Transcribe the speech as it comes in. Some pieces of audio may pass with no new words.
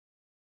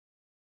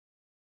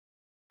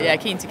Yeah,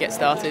 keen to get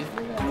started.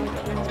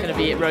 It's going to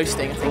be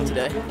roasting, I think,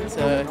 today.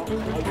 So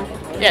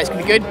yeah, it's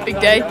going to be good. Big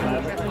day,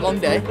 long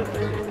day.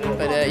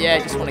 But yeah, I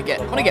just want to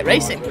get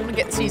racing. I want to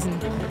get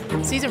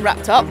the season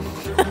wrapped up.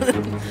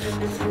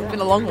 It's been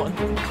a long one.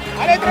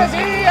 Allez,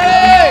 Tracy!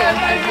 Allez!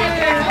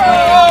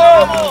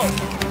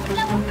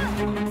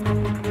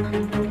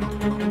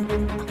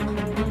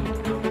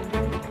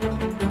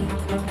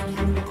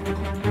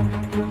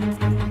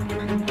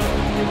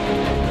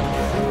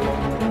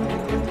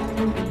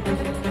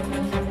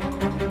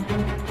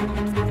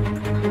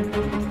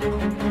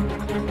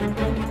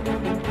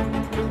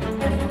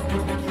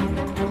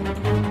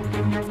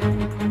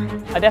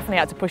 I definitely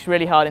had to push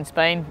really hard in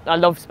Spain. I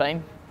love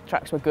Spain.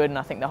 Tracks were good and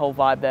I think the whole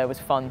vibe there was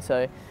fun,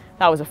 so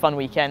that was a fun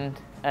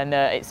weekend and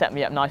it set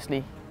me up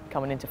nicely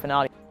coming into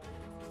finale.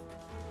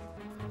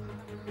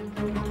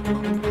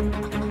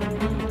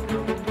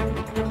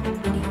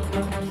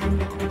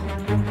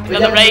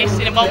 Another race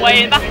in one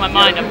way, in the back of my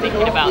mind I'm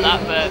thinking about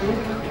that, but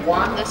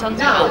the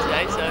sun's come out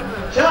today, so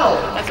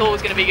that's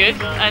always going to be good.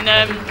 And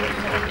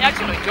yeah, I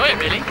just want to enjoy it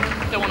really.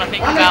 Don't want to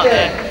think about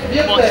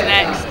what's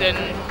next and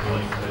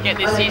get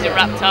this season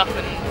wrapped up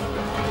and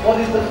what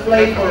is the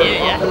flavor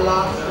yeah. of the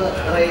last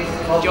race?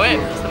 Enjoy it,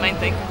 that's the main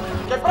thing.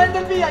 Che prende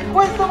il via in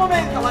questo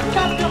momento la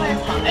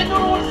campionessa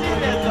Enduro World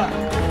Series.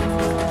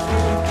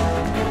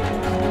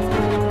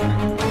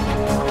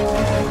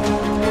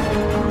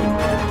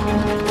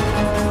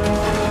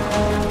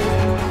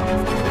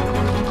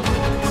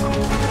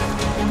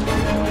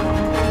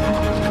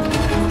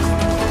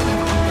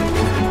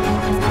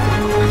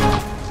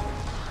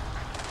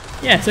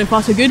 Yeah, so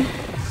far so good.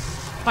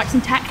 Bike's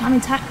intact, I'm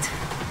intact.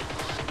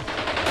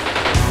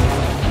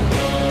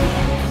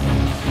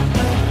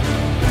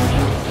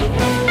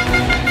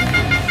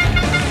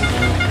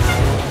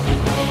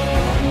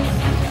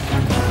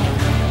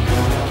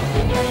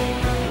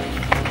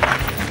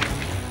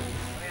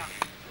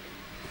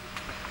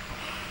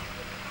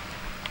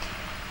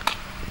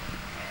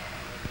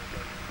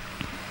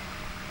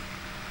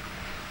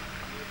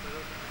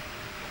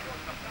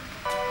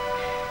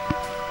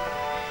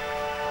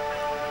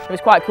 It was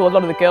quite cool. A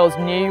lot of the girls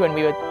knew and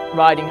we were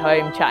riding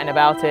home chatting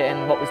about it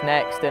and what was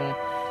next, and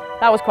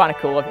that was kind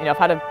of cool. You know, I've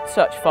had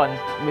such fun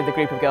with the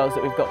group of girls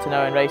that we've got to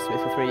know and race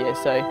with for 3 years,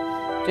 so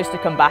just to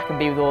come back and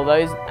be with all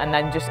those and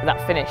then just that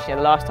finish, you know,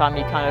 the last time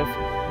you kind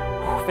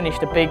of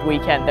finished a big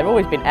weekend, they've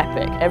always been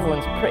epic.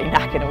 Everyone's pretty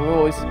knackered and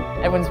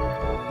everyone's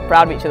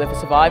proud of each other for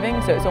surviving,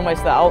 so it's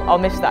almost that I'll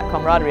miss that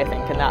camaraderie, I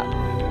think, and that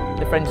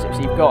the friendships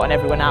you've got and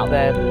everyone out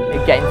there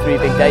getting through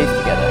big days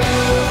together.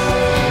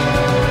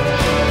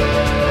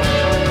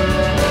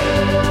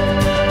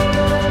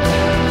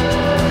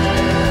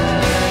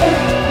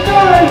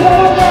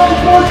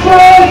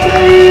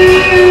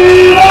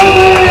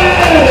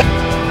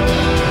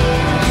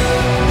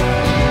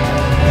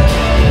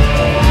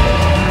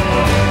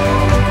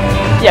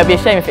 Yeah, it'd be a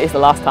shame if it is the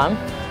last time,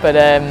 but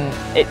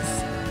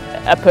it's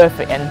a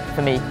perfect end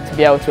for me to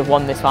be able to have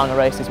won this final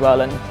race as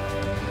well, and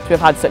to have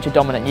had such a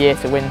dominant year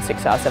to win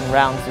 6 out of 7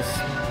 rounds is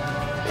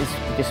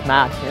just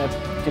mad. You know,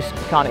 just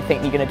can't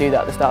think you're going to do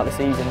that at the start of the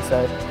season.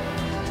 So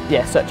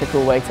yeah, such a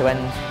cool way to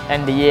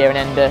end the year and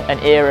end an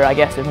era, I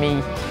guess, of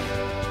me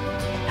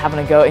having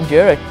a go at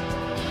Enduro.